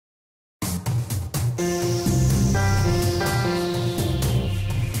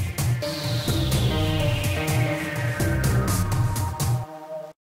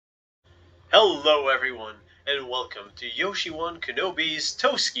Hello everyone, and welcome to Yoshi 1 Kenobi's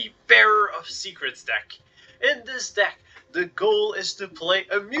Toski Bearer of Secrets deck. In this deck, the goal is to play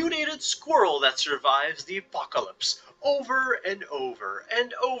a mutated squirrel that survives the apocalypse over and over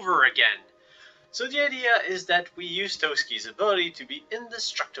and over again. So the idea is that we use Toski's ability to be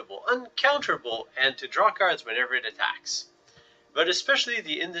indestructible, uncounterable, and to draw cards whenever it attacks. But especially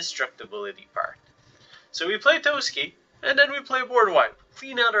the indestructibility part. So we play Toski, and then we play board wipe,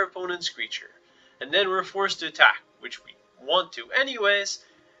 clean out our opponent's creature. And then we're forced to attack, which we want to anyways,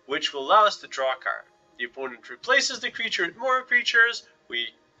 which will allow us to draw a card. The opponent replaces the creature with more creatures, we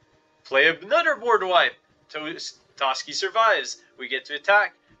play another board wipe, Toski survives, we get to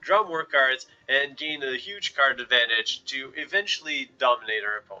attack, draw more cards, and gain a huge card advantage to eventually dominate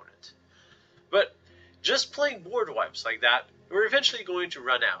our opponent. But just playing board wipes like that, we're eventually going to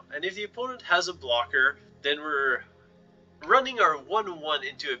run out, and if the opponent has a blocker, then we're running our 1-1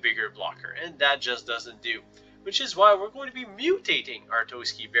 into a bigger blocker, and that just doesn't do. Which is why we're going to be mutating our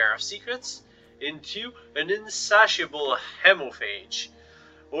Toski Bearer of Secrets into an Insatiable Hemophage,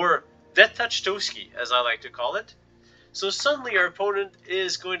 or deathtouch Toski, as I like to call it. So suddenly our opponent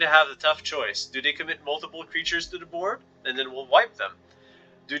is going to have the tough choice. Do they commit multiple creatures to the board, and then we'll wipe them?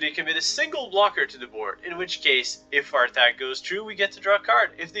 Do they commit a single blocker to the board, in which case, if our attack goes through, we get to draw a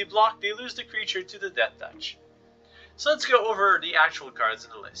card. If they block, they lose the creature to the deathtouch. So let's go over the actual cards in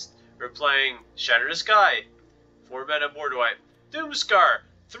the list. We're playing Shatter the Sky, 4 mana board wipe. Doomscar,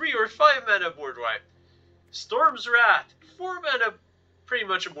 3 or 5 mana board wipe. Storm's Wrath, 4 mana, pretty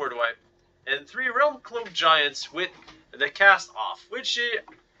much a board wipe. And 3 Realm Cloak Giants with the cast off, which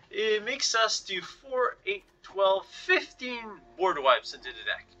it makes us do 4, 8, 12, 15 board wipes into the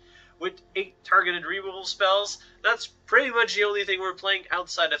deck. With 8 targeted removal spells, that's pretty much the only thing we're playing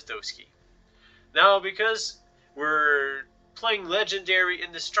outside of Toski. Now, because we're playing legendary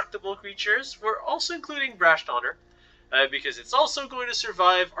indestructible creatures, we're also including Brash Honor, because it's also going to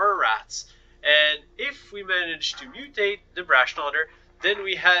survive our rats. And if we manage to mutate the Brash Honor, then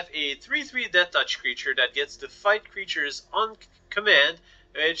we have a 3/3 deathtouch creature that gets to fight creatures on command,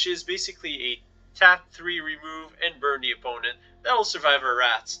 which is basically a tap 3 remove and burn the opponent. That'll survive our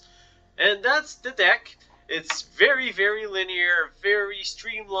rats. And that's the deck. It's very, very linear, very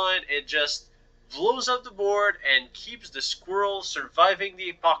streamlined. It just blows up the board and keeps the squirrel surviving the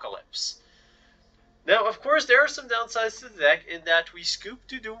apocalypse. Now, of course, there are some downsides to the deck in that we scoop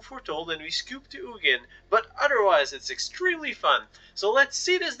to Doom Foretold and we scoop to Ugin, but otherwise it's extremely fun. So let's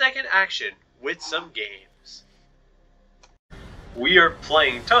see this deck in action with some games. We are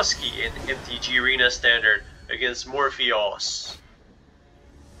playing Toski in MTG Arena Standard against Morpheus.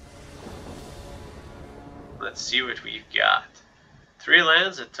 Let's see what we've got. 3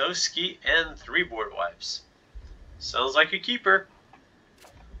 lands, a Toski, and 3 board wipes. Sounds like a keeper.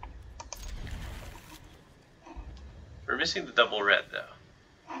 We're missing the double red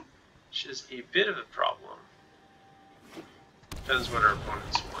though, which is a bit of a problem. Depends what our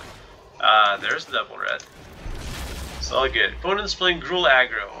opponent's playing. There's the double red. It's all good. Opponent's playing Gruul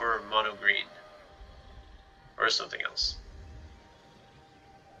aggro or mono green. Or something else.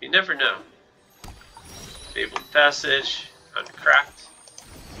 You never know. Fabled Passage, uncracked.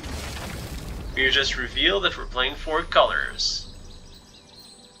 We just reveal that we're playing 4 colors.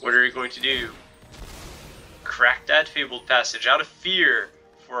 What are you going to do? Crack that Fabled Passage out of fear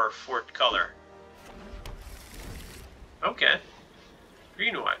for our 4th color. Okay.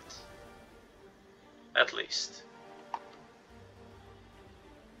 Green white. At least.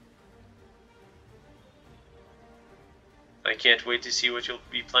 I can't wait to see what you'll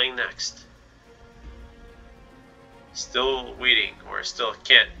be playing next. Still waiting, or still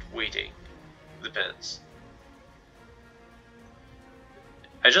can't waiting. Depends.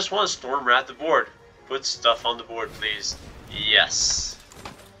 I just want to storm rat the board. Put stuff on the board, please. Yes.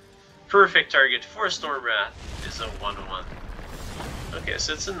 Perfect target for Storm Rat is a 1/1. Okay,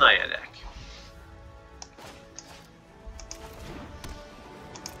 so it's a Naya deck.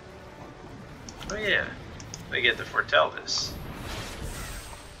 Oh yeah, I get to foretell this.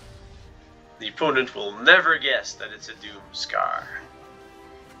 The opponent will never guess that it's a Doomscar.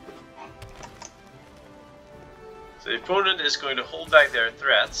 So the opponent is going to hold back their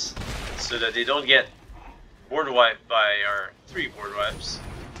threats so that they don't get board wiped by our 3 board wipes.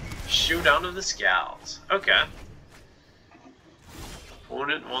 Showdown of the Scowls. Okay.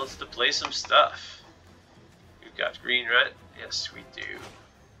 Opponent wants to play some stuff. We've got green, right? Yes, we do.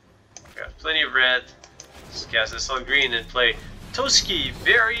 We've got plenty of red. Let's cast this on green and play Toski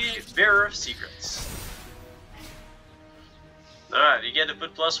Bearer of Secrets. Alright, you get to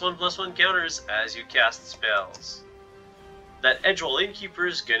put +1/+1 counters as you cast spells. That Edgewall Innkeeper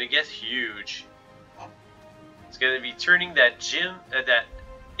is gonna get huge. It's going to be turning that that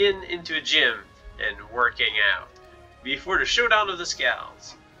inn into a gym and working out before the showdown of the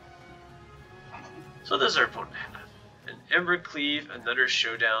Scowls. So does our opponent have an Ember Cleave, another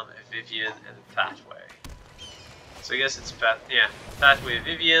showdown, a Vivian, and a Pathway. So I guess it's Pathway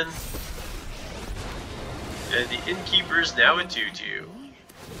Vivian. And the Innkeeper's now a 2/2.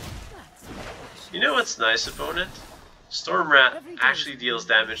 You know what's nice, opponent? Storm Rat actually deals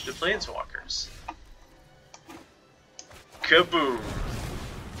damage to Planeswalkers. Kaboom!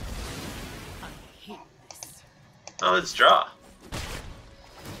 Now let's draw.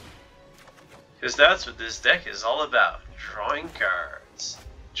 Because that's what this deck is all about. Drawing cards.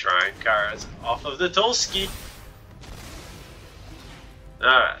 Drawing cards off of the Toski.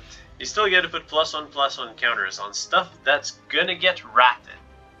 Alright. You still get to put +1/+1 counters on stuff that's gonna get ratted.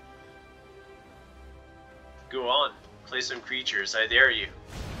 Go on. Play some creatures, I dare you.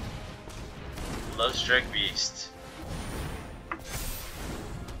 Lovestruck Beast.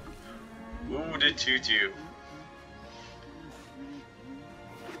 Ooh, the 2/2.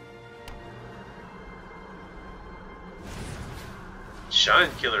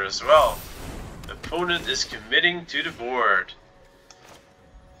 Giant Killer as well. Opponent is committing to the board.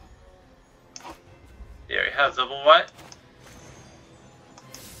 There we have double white.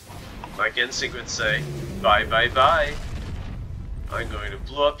 Like Instinct would say, bye bye bye. I'm going to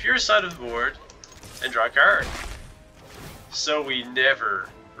blow up your side of the board and draw a card. So we never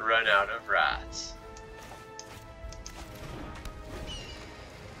run out of rats.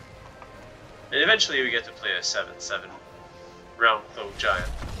 And eventually we get to play a 7/7 Round Cloak Giant.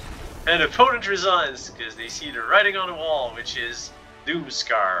 And opponent resigns because they see the writing on the wall, which is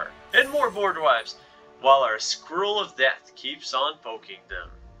Doomscar and more board wipes, while our Squirrel of Death keeps on poking them.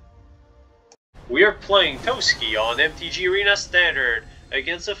 We are playing Toski on MTG Arena Standard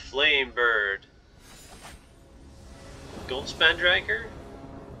against a Flame Bird. Goldspan Draker?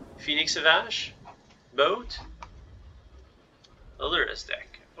 Phoenix of Ash? Boat? Allura's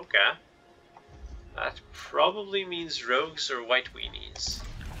deck. Okay. That probably means Rogues or White Weenies.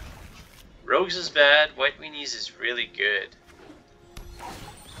 Rogues is bad, White Weenies is really good.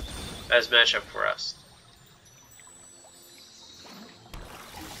 As matchup for us.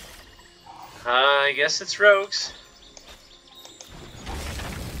 I guess it's Rogues.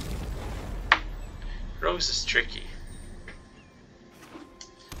 Rogues is tricky.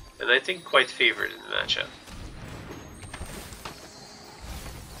 And I think quite favored in the matchup.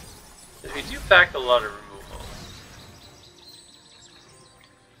 But we do pack a lot of removal.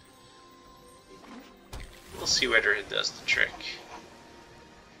 We'll see whether it does the trick.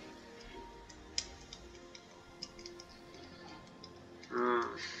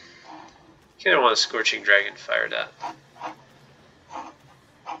 Kinda want a Scorching Dragon fire that.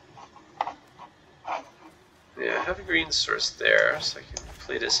 Yeah, I have a green source there, so I can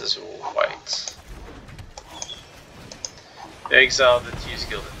play this as white. Exile the Thieves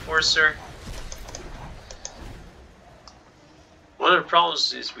Guild Enforcer. One of the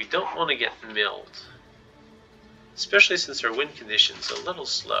problems is we don't want to get milled. Especially since our win condition's a little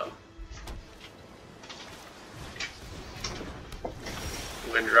slow.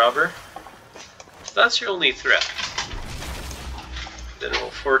 Wind Robber. That's your only threat. Then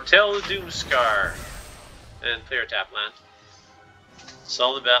we'll foretell the Doomscar and play our tap land. It's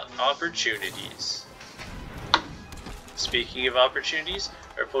all about opportunities. Speaking of opportunities,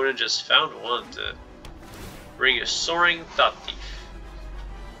 our opponent just found one to bring a Soaring Thought Thief.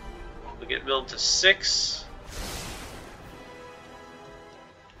 We'll get milled to 6,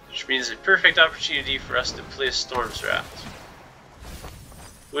 which means a perfect opportunity for us to play a Storm's Wrath.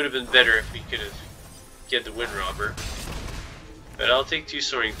 Would have been better if we could have get the Wind Robber, but I'll take 2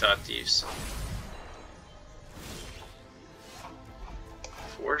 Soaring Thought Thieves.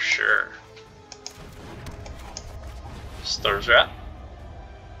 For sure. Storm's Wrath.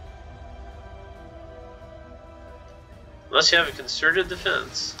 Unless you have a concerted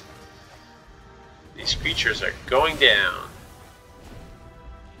defense, these creatures are going down.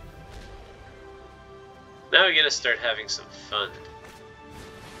 Now we gotta start having some fun.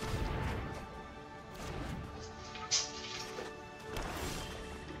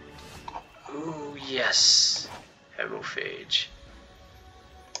 Ooh, yes. Hemophage.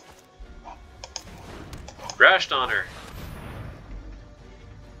 Rashed on her.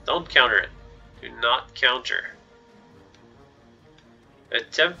 Don't counter it. Do not counter.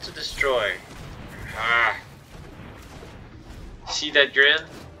 Attempt to destroy. Ah. See that grin?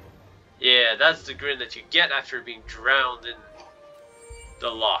 Yeah, that's the grin that you get after being drowned in the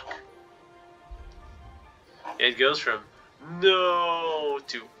lock. It goes from no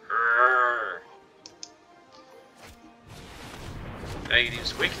to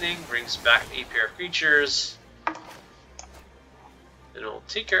Agadeem's Awakening brings back a pair of creatures. And we'll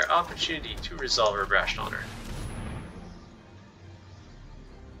take our opportunity to resolve our Brash Honor.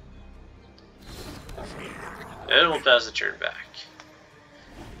 And we'll pass the turn back.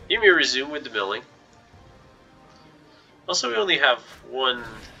 You may resume with the milling. Also, we only have one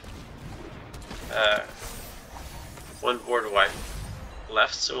board wipe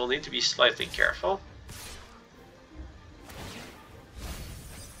left, so we'll need to be slightly careful.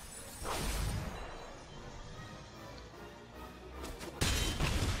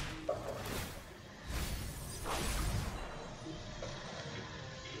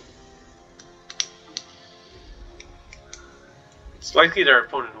 It's likely that our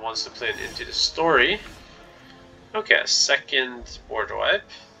opponent wants to play it into the story. Okay, a second board wipe.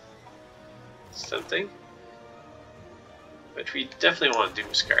 It's tempting. But we definitely want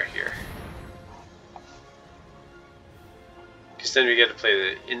Doomscar here. Because then we get to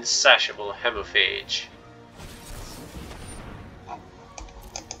play the Insatiable Hemophage.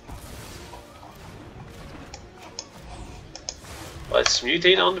 Let's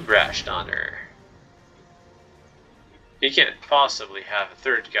mutate on the Brash Donner. You can't possibly have a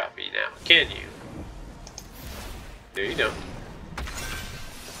third copy now, can you? No, you don't.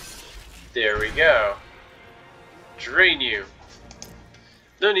 There we go. Drain you.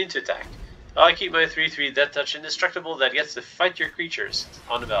 No need to attack. I'll keep my 3/3 deathtouch indestructible that gets to fight your creatures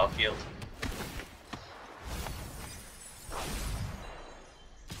on the battlefield.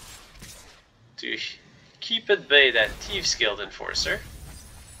 To keep at bay that Thieves Guild Enforcer.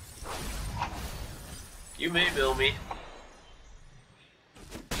 You may bill me.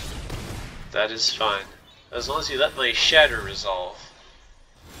 That is fine. As long as you let my Shatter resolve.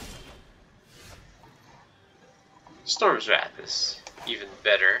 Storm's Wrath is even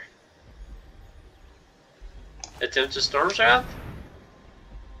better. Attempt to Storm's Wrath?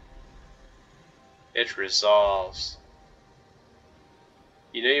 It resolves.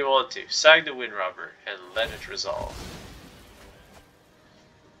 You know you want to. Sag the Wind Robber and let it resolve.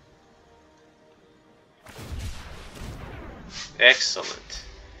 Excellent.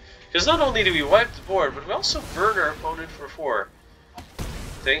 Because not only do we wipe the board, but we also burn our opponent for 4.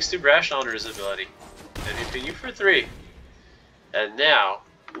 Thanks to Brash Honor's ability. And we continue for 3. And now,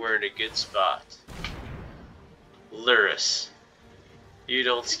 we're in a good spot. Lurrus. You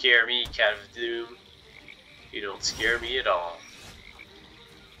don't scare me, Cat of Doom. You don't scare me at all.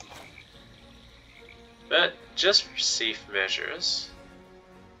 But, just for safe measures,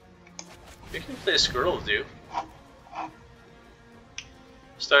 we can play a Squirrel do.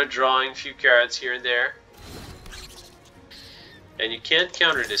 Start drawing a few cards here and there. And you can't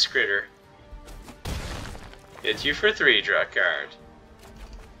counter this critter. Hit you for 3, draw a card.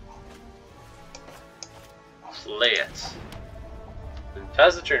 Play it. And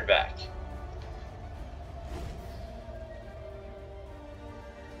pass the turn back.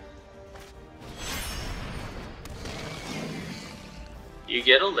 You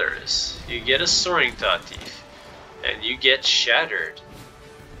get a Lurrus, you get a Soaring Thought Thief, and you get Shattered.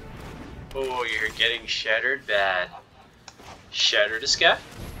 Oh, you're getting shattered bad. Shattered a Scat?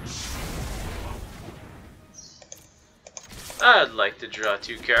 I'd like to draw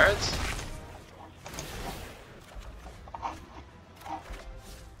 2 cards.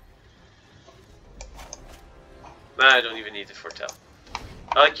 I don't even need to foretell.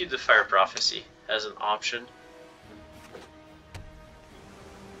 I'll keep the Fire Prophecy as an option.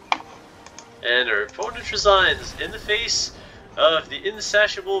 And our opponent resigns in the face of the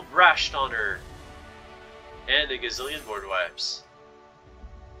Insatiable Brash Donner and a gazillion board wipes.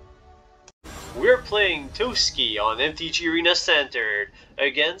 We're playing Toski on MTG Arena Standard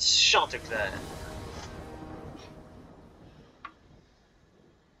against Chanticleer.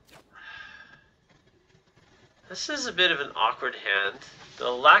 This is a bit of an awkward hand. The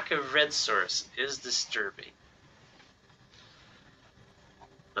lack of red source is disturbing.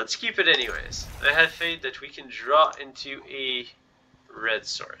 Let's keep it anyways. I have faith that we can draw into a red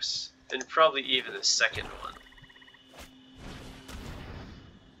source, and probably even a second one.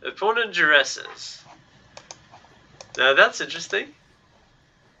 Opponent duresses. Now that's interesting.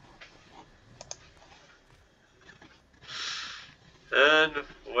 And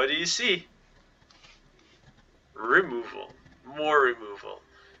what do you see? Removal. More removal.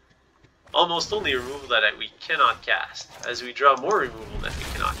 Almost only removal that we cannot cast, as we draw more removal that we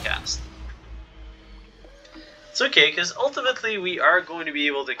cannot cast. It's okay, because ultimately we are going to be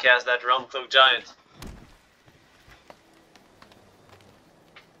able to cast that Realm Cloak Giant.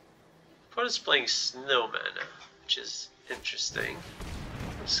 Opponent's playing Snowman, which is interesting.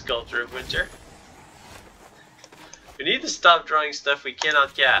 Sculptor of Winter. We need to stop drawing stuff we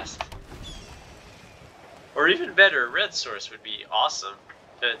cannot cast. Or even better, red source would be awesome.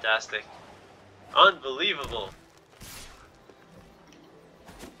 Fantastic. Unbelievable.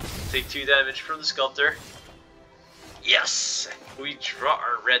 Take 2 damage from the sculptor. Yes! We draw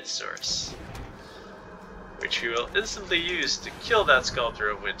our red source, which we will instantly use to kill that Sculptor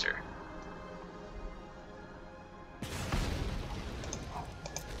of Winter.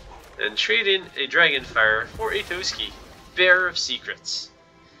 And trade in a Dragonfire for a Toski, Bearer of Secrets.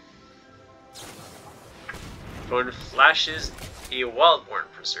 Opponent flashes a Wildborn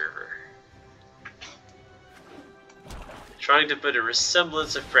Preserver, trying to put a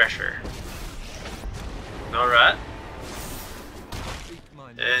resemblance of pressure. Alright.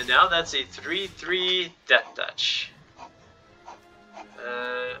 And now that's a 3/3 deathtouch.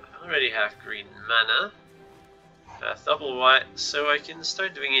 I already have green mana. Double white, so I can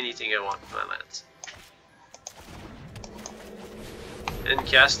start doing anything I want with my lands. And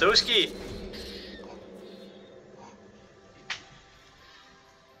cast Toski.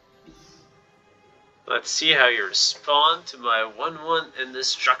 Let's see how you respond to my 1/1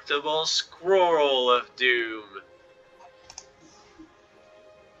 indestructible Squirrel of Doom.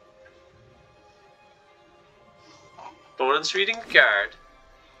 Opponent's reading the card.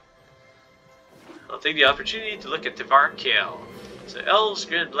 I'll take the opportunity to look at Tevar Kale. So elves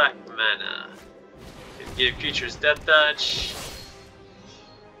grant black mana. Can give creatures deathtouch.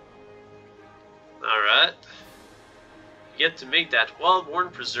 Alright. You get to make that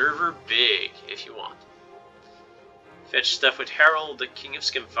Wildborn Preserver big if you want. Fetch stuff with Harold, the King of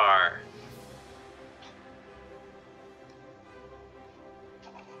Skimfar.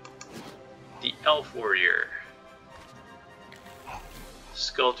 The Elf Warrior.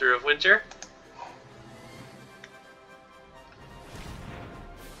 Sculptor of Winter.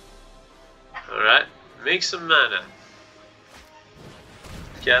 Alright, make some mana.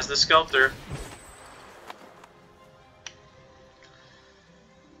 Cast the Sculptor.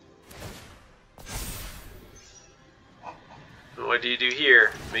 What do you do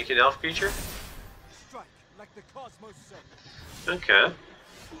here? Make an elf creature? Okay.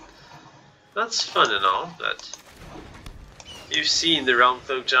 That's fun and all, but you've seen the Realm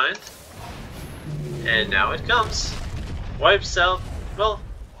Cloak Giant. And now it comes. Wipes out, well,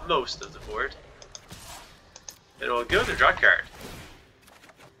 most of the board. And we'll go to draw card.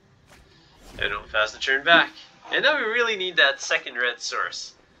 And we'll pass the turn back. And now we really need that second red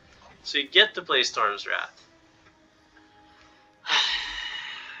source. So you get to play Storm's Wrath.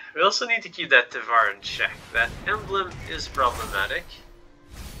 We also need to keep that Tevar in check. That emblem is problematic.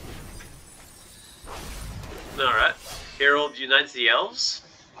 Alright. Herald unites the elves.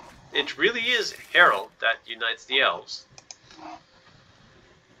 It really is Herald that unites the elves.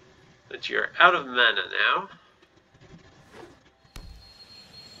 But you're out of mana now.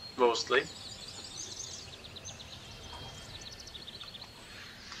 Mostly.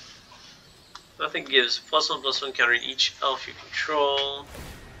 Nothing gives +1/+1 countering each elf you control.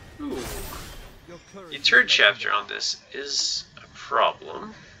 Ooh. The third chapter on this is a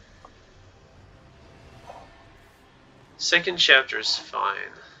problem. Second chapter is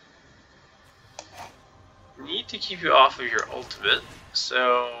fine. Need to keep you off of your ultimate,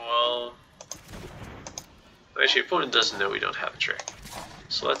 so, well... Actually, opponent doesn't know we don't have a trick.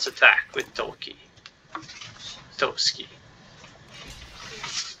 So let's attack with Toski.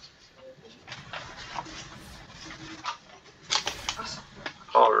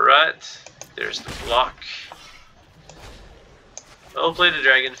 Alright, there's the block. I'll play the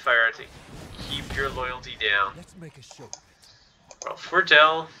Dragonfire to keep your loyalty down. Let's make a show. Well,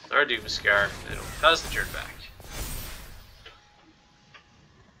 Fortel, our Doomscar, and we'll pass the turn back.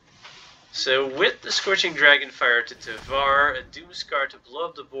 So with the Scorching Dragonfire to Tevar, a Doomscar to blow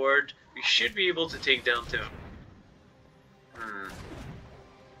up the board, we should be able to take down Tevar.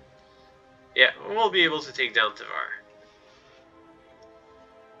 Yeah, we'll be able to take down Tevar.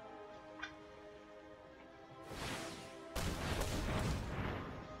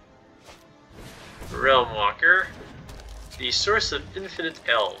 Realm Walker, the source of infinite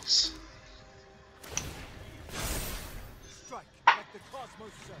elves.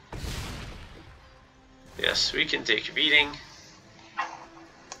 Yes, we can take a beating.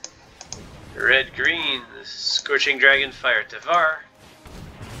 Red-green, Scorching Dragonfire Tevar.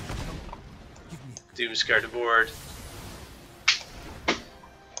 Doomscar to board.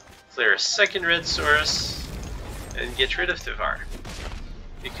 Clear a second red source, and get rid of Tevar.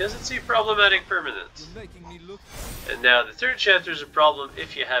 Because it's a problematic permanent. And now the third chapter is a problem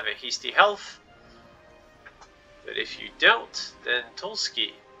if you have a hasty health. But if you don't, then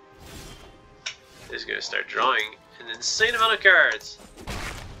Toski is going to start drawing an insane amount of cards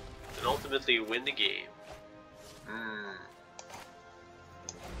and ultimately win the game.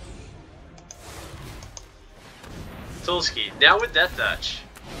 Toski, now with deathtouch.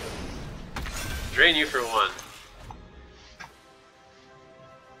 Drain you for 1.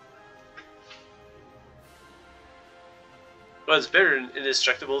 What's better than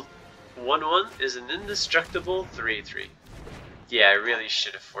indestructible 1-1 is an indestructible 3-3. Yeah, I really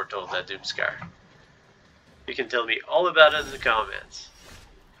should have foretold that Doomscar. You can tell me all about it in the comments.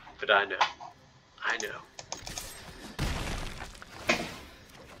 But I know. I know.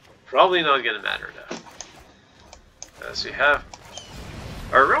 Probably not gonna matter though. As we have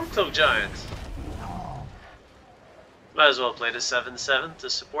our Rogue Giant. Might as well play the 7-7 to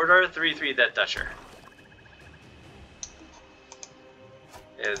support our 3-3 deathtoucher.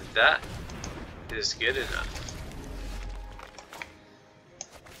 And that is good enough.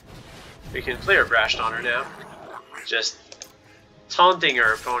 We can play our Brash Taunter now. Just taunting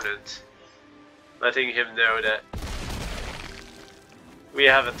our opponent. Letting him know that we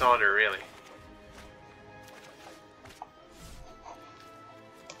have a taunter, really.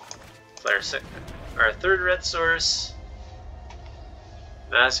 Play our third red source.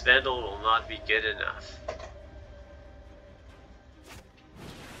 Mass Vandal will not be good enough.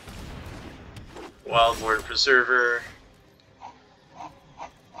 Wildborn Preserver.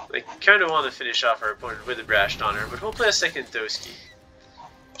 I kind of want to finish off our opponent with a Brash Taunter, but we'll play a second Toski.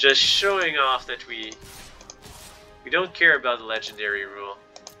 Just showing off that we don't care about the legendary rule.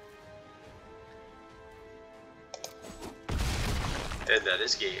 And that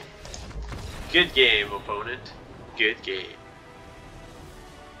is game. Good game, opponent. Good game.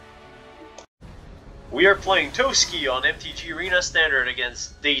 We are playing Toski on MTG Arena Standard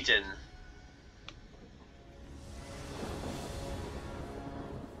against Dayton.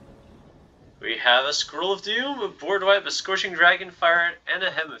 We have a Squirrel of Doom, a Board Wipe, a Scorching Dragonfire, and a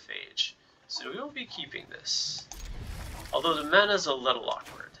Hemophage. So we will be keeping this. Although the mana is a little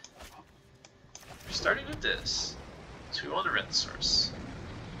awkward. We're starting with this. So we want a red source.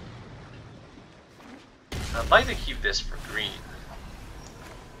 I'd like to keep this for green.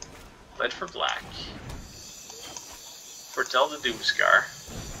 Red for black. Foretell the Doomscar.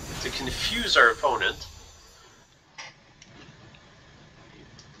 To confuse our opponent.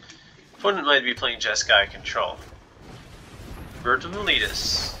 Opponent might be playing Jeskai Control. Bird of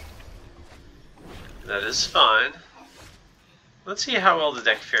Meletus. That is fine. Let's see how well the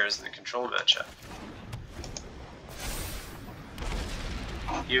deck fares in the control matchup.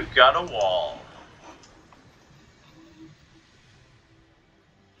 You've got a wall.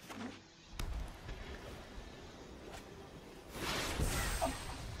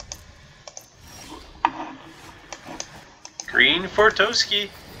 Green for Toski.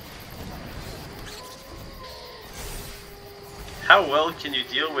 How well can you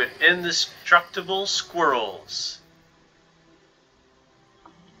deal with indestructible squirrels?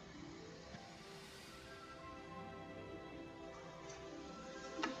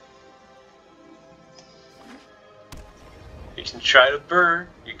 You can try to burn,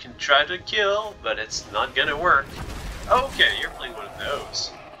 you can try to kill, but it's not gonna work. Okay, you're playing one of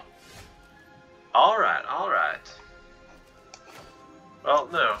those. Alright, alright. Well,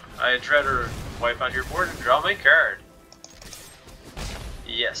 no, I'd rather wipe out your board and draw my card.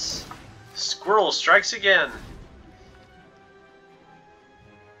 Yes. Squirrel strikes again.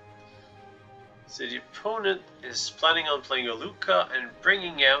 So the opponent is planning on playing a Luca and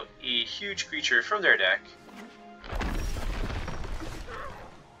bringing out a huge creature from their deck.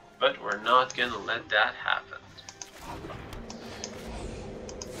 But we're not gonna let that happen.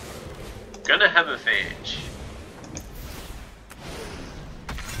 Gonna have a Hemophage.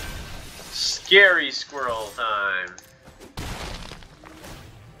 Scary squirrel time.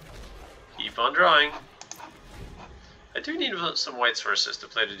 Keep on drawing. I do need some white sources to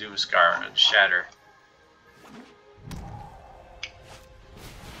play the Doomscar and Shatter.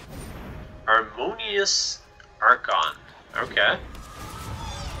 Harmonious Archon. Okay.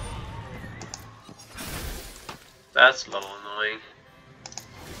 That's a little annoying.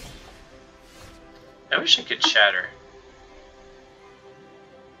 I wish I could Shatter.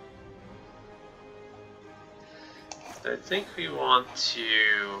 I think we want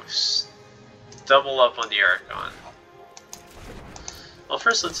to double up on the Archon. Well,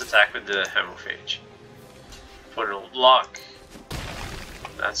 first let's attack with the Hemophage. Opponent will block.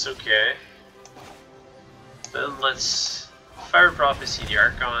 That's okay. Then let's Fire Prophecy the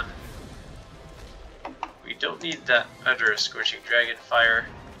Archon. We don't need that other Scorching Dragonfire.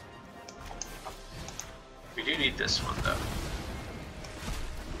 We do need this one though.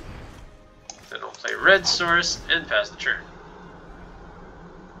 Then we'll play red source and pass the turn.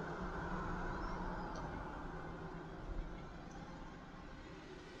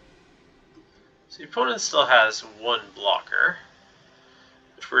 So the opponent still has one blocker,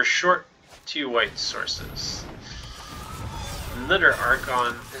 but we're short 2 white sources. Another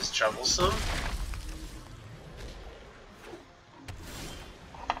Archon is troublesome.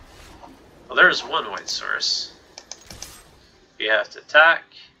 Well, there's one white source. We have to attack.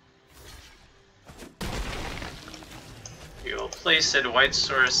 We will place said white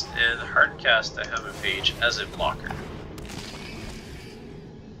source and hardcast the Hemophage as a blocker.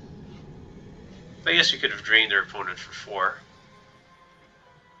 I guess we could have drained our opponent for 4.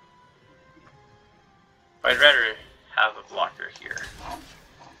 I'd rather have a blocker here.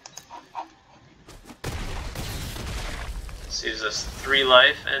 Saves us 3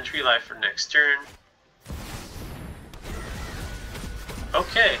 life and 3 life for next turn.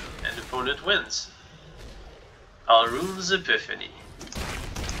 Okay, and opponent wins. Alrun's Epiphany.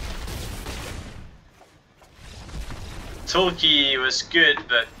 Toski was good,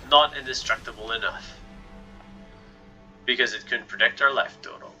 but not indestructible enough. Because it couldn't protect our life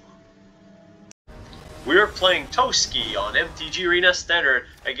total. We're playing Toski on MTG Arena Standard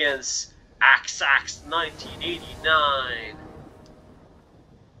against Axax 1989.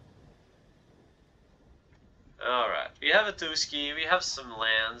 Alright, we have a Toski, we have some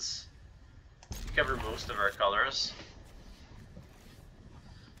lands. We cover most of our colors.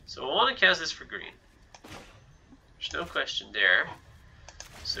 So I want to cast this for green. There's no question there.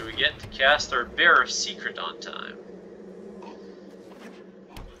 So we get to cast our Bear of Secret on time.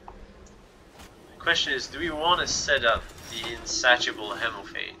 The question is, do we want to set up the Insatiable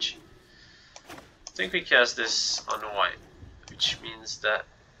Hemophage? I think we cast this on white, which means that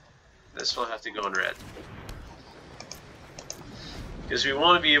this will have to go in red. Because we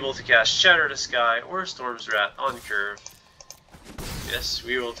want to be able to cast Shatter the Sky or Storm's Wrath on curve. Yes,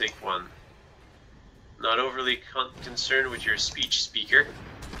 we will take one. Not overly concerned with your speech, speaker.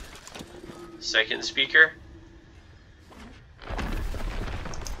 Second speaker.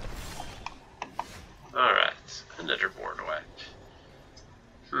 Alright, another board wipe.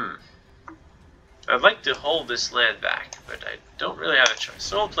 I'd like to hold this land back, but I don't really have a choice,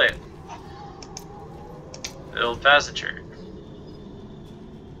 so I'll play it. It'll pass the turn.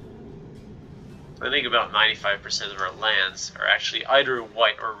 I think about 95% of our lands are actually either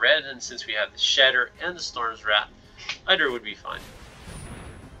white or red, and since we have the Shatter and the Storm's Wrath, either would be fine.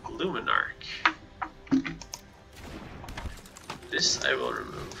 Luminarch. This I will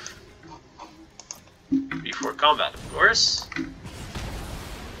remove. Before combat, of course.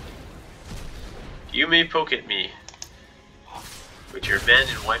 You may poke at me with your men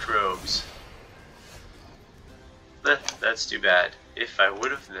in white robes. That's too bad. If I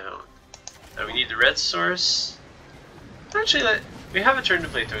would have known. Now we need the red source. Actually, we have a turn to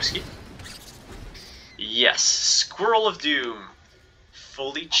play Toski. Yes, Squirrel of Doom.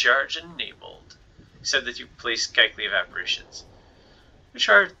 Fully charged and enabled. Except that you place Skyclave Apparitions, which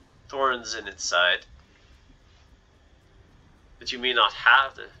are thorns in its side. But you may not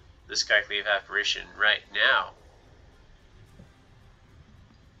have the Skyclave Apparition right now.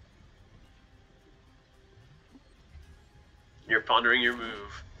 You're pondering your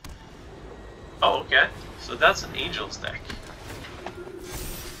move. Oh, okay. So that's an Angels deck.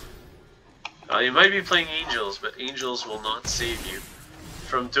 You might be playing Angels, but Angels will not save you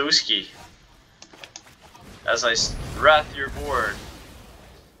from Toski. As I wrath your board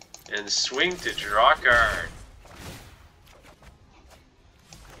and swing to draw a card.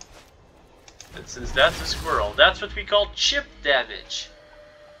 And since that's a squirrel, that's what we call chip damage.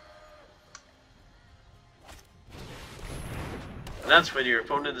 And that's when your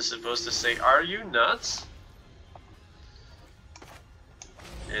opponent is supposed to say, "Are you nuts?"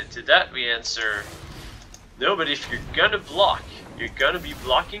 And to that we answer, "No, but if you're gonna block, you're gonna be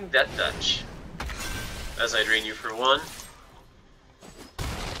blocking deathtouch." As I drain you for 1.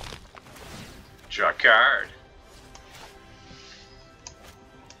 Draw a card.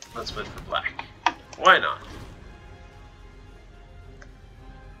 Let's put for black. Why not?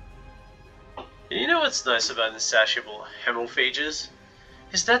 And you know what's nice about Insatiable Hemophages?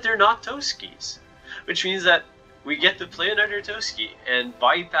 Is that they're not Toskis. Which means that we get to play another Toski and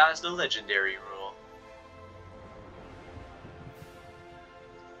bypass the legendary rule.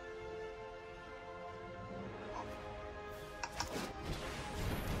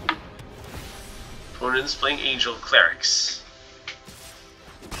 Opponents playing Angel Clerics.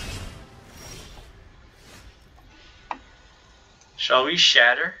 Shall we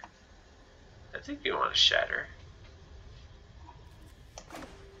shatter? I think we want to shatter.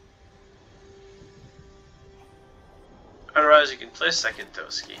 Otherwise, you can play a second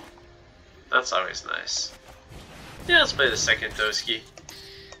Toski. That's always nice. Yeah, let's play the second Toski.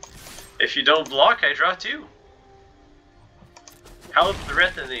 If you don't block, I draw 2. How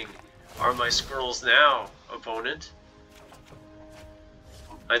threatening are my squirrels now, opponent?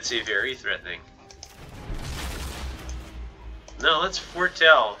 I'd say very threatening. Now let's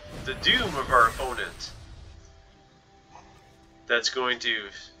foretell the doom of our opponent. That's going to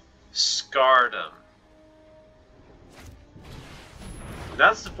scar them.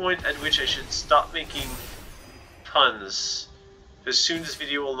 That's the point at which I should stop making puns, as soon this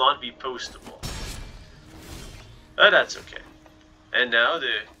video will not be postable. But that's okay. And now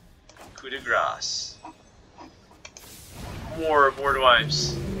the coup de grace. More board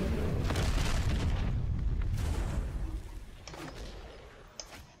wipes.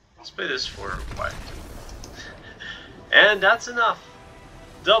 Let's play this for white. And that's enough.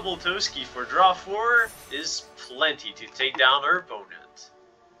 Double Toski for draw 4 is plenty to take down our opponent.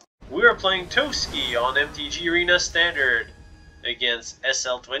 We are playing Toski on MTG Arena Standard against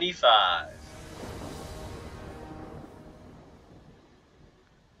SL25.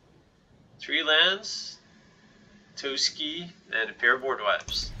 Three lands, Toski, and a pair of board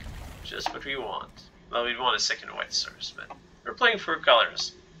wipes. Just what we want. Well, we'd want a second white source, but we're playing for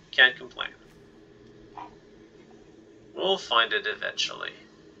colors. Can't complain. We'll find it eventually.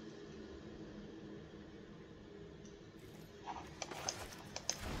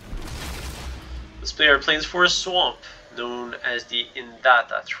 Let's play our Plains Forest Swamp, known as the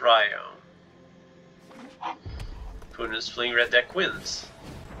Indata Trio. Opponent's playing red deck wins,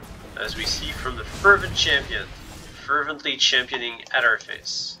 as we see from the Fervent Champion, fervently championing at our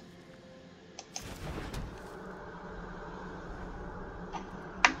face.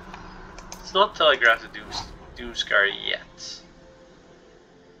 It's not telegraphed to Doomscar yet.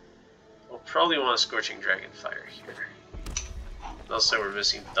 We'll probably want a Scorching Dragonfire here. Also, we're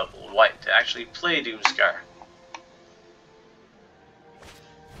missing double white to actually play Doomscar.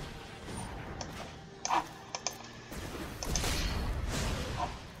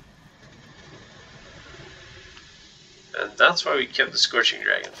 And that's why we kept the Scorching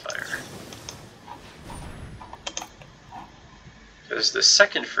Dragonfire. Because the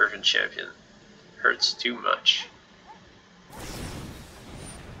second Fervent Champion hurts too much.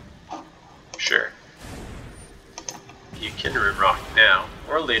 Sure. You can Rimrock now,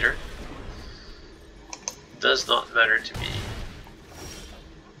 or later. Does not matter to me.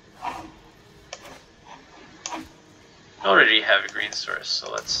 I already have a green source,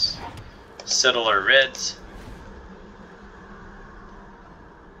 so let's settle our reds.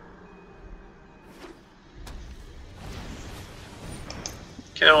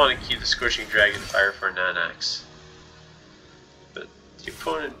 Kinda want to keep the Scorching Dragonfire for Nanax. But the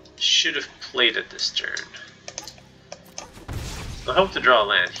opponent should have played it this turn. I hope to draw a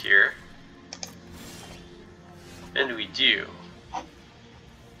land here. And we do.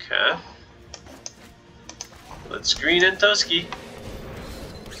 Okay. Let's green and Toski.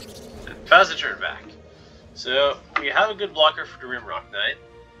 And pass the turn back. So, we have a good blocker for the Rimrock Knight.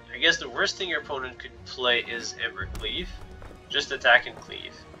 I guess the worst thing your opponent could play is Embercleave. Just attack and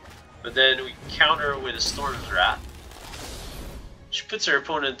cleave. But then we counter with a Storm's Wrath, which puts our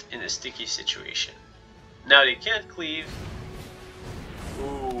opponent in a sticky situation. Now they can't cleave.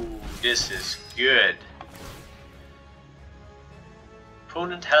 Ooh, this is good.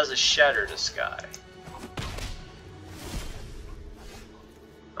 Opponent has a Shatter the Sky.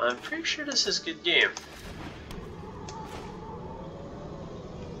 I'm pretty sure this is a good game.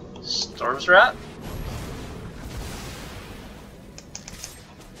 Storm's Wrath.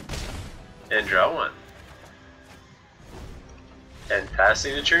 And draw 1. And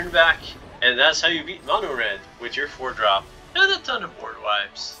passing the turn back. And that's how you beat Mono Red with your 4-drop and a ton of board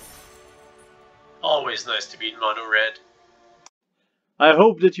wipes. Always nice to beat Mono Red. I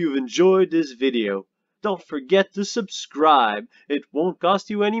hope that you've enjoyed this video. Don't forget to subscribe. It won't cost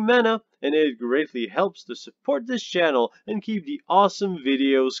you any mana, and it greatly helps to support this channel and keep the awesome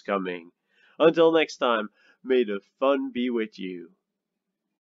videos coming. Until next time, may the fun be with you.